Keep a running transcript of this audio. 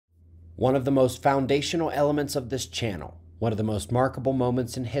One of the most foundational elements of this channel, one of the most markable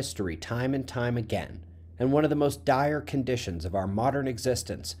moments in history time and time again, and one of the most dire conditions of our modern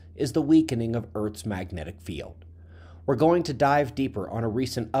existence is the weakening of Earth's magnetic field. We're going to dive deeper on a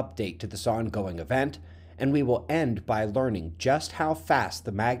recent update to this ongoing event, and we will end by learning just how fast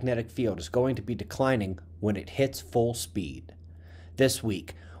the magnetic field is going to be declining when it hits full speed. This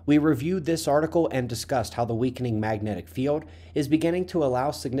week, we reviewed this article and discussed how the weakening magnetic field is beginning to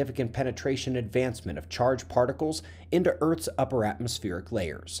allow significant penetration advancement of charged particles into Earth's upper atmospheric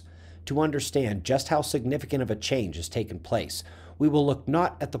layers. To understand just how significant of a change has taken place, we will look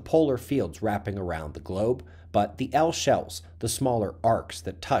not at the polar fields wrapping around the globe, but the L shells, the smaller arcs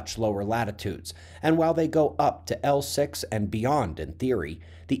that touch lower latitudes, and while they go up to L6 and beyond in theory,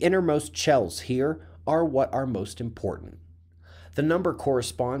 the innermost shells here are what are most important. The number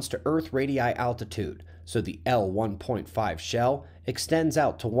corresponds to Earth radii altitude, so the L1.5 shell extends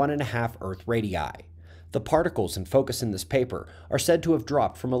out to 1.5 Earth radii. The particles in focus in this paper are said to have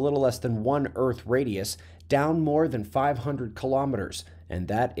dropped from a little less than 1 Earth radius down more than 500 kilometers, and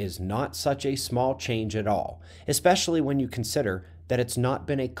that is not such a small change at all, especially when you consider that it's not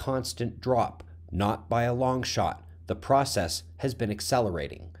been a constant drop, not by a long shot. The process has been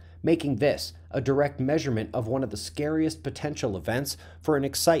accelerating, making this a direct measurement of one of the scariest potential events for an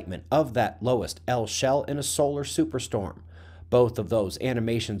excitement of that lowest L shell in a solar superstorm. Both of those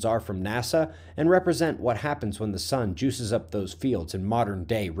animations are from NASA and represent what happens when the sun juices up those fields in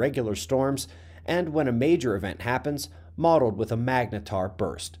modern-day regular storms and when a major event happens, modeled with a magnetar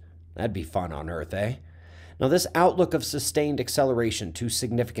burst. That'd be fun on Earth, eh? Now, this outlook of sustained acceleration to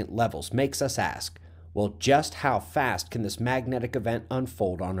significant levels makes us ask, well, just how fast can this magnetic event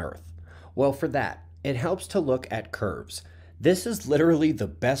unfold on Earth? Well, for that, it helps to look at curves. This is literally the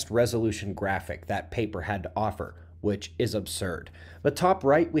best resolution graphic that paper had to offer, which is absurd. But top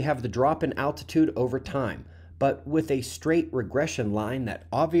right, we have the drop in altitude over time, but with a straight regression line that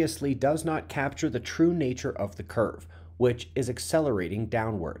obviously does not capture the true nature of the curve, which is accelerating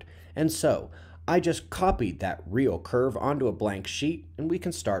downward. And so, I just copied that real curve onto a blank sheet, and we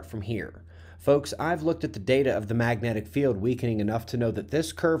can start from here. Folks, I've looked at the data of the magnetic field weakening enough to know that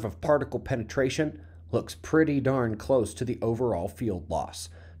this curve of particle penetration looks pretty darn close to the overall field loss.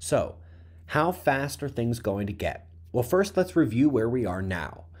 So, how fast are things going to get? Well, first let's review where we are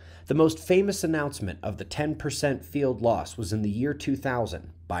now. The most famous announcement of the 10% field loss was in the year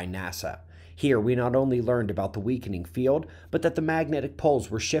 2000 by NASA. Here we not only learned about the weakening field, but that the magnetic poles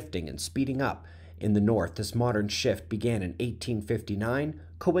were shifting and speeding up. In the north, this modern shift began in 1859,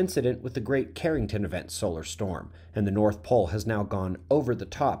 coincident with the Great Carrington Event solar storm, and the North Pole has now gone over the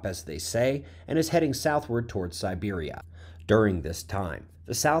top, as they say, and is heading southward towards Siberia. During this time,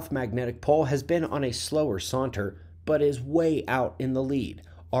 the South Magnetic Pole has been on a slower saunter, but is way out in the lead,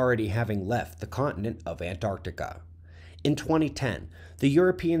 already having left the continent of Antarctica. In 2010, the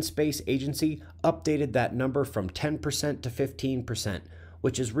European Space Agency updated that number from 10% to 15%,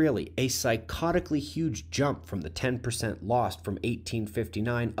 which is really a psychotically huge jump from the 10% lost from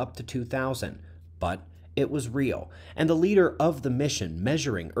 1859 up to 2000. But it was real, and the leader of the mission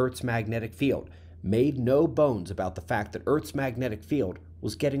measuring Earth's magnetic field made no bones about the fact that Earth's magnetic field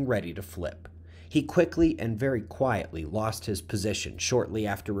was getting ready to flip. He quickly and very quietly lost his position shortly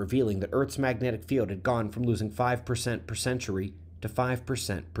after revealing that Earth's magnetic field had gone from losing 5% per century to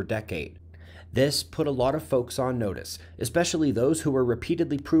 5% per decade. This put a lot of folks on notice, especially those who were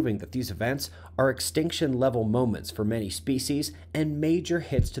repeatedly proving that these events are extinction-level moments for many species and major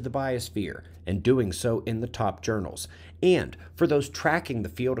hits to the biosphere, and doing so in the top journals, and for those tracking the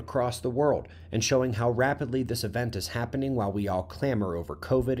field across the world and showing how rapidly this event is happening while we all clamor over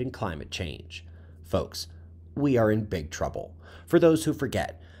COVID and climate change. Folks, we are in big trouble. For those who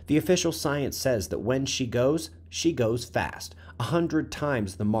forget, the official science says that when she goes fast, 100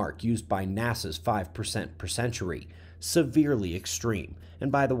 times the mark used by NASA's 5% per century, severely extreme.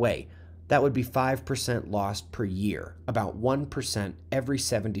 And by the way, that would be 5% lost per year, about 1% every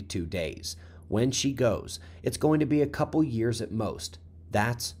 72 days. When she goes, it's going to be a couple years at most.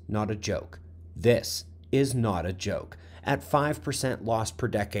 That's not a joke. This is not a joke. At 5% loss per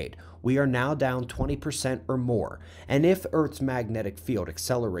decade, we are now down 20% or more, and if Earth's magnetic field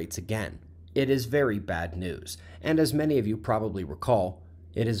accelerates again, it is very bad news, and as many of you probably recall,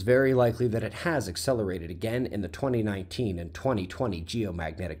 it is very likely that it has accelerated again in the 2019 and 2020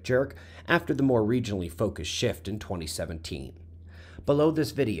 geomagnetic jerk after the more regionally focused shift in 2017. Below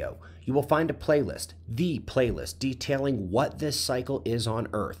this video, you will find a playlist, the playlist detailing what this cycle is on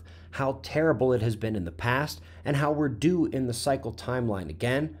Earth, how terrible it has been in the past, and how we're due in the cycle timeline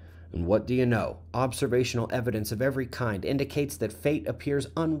again. And what do you know? Observational evidence of every kind indicates that fate appears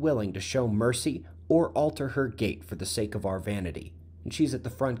unwilling to show mercy or alter her gait for the sake of our vanity. And she's at the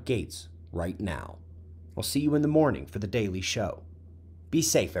front gates right now. I'll see you in the morning for the daily show. Be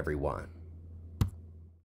safe, everyone.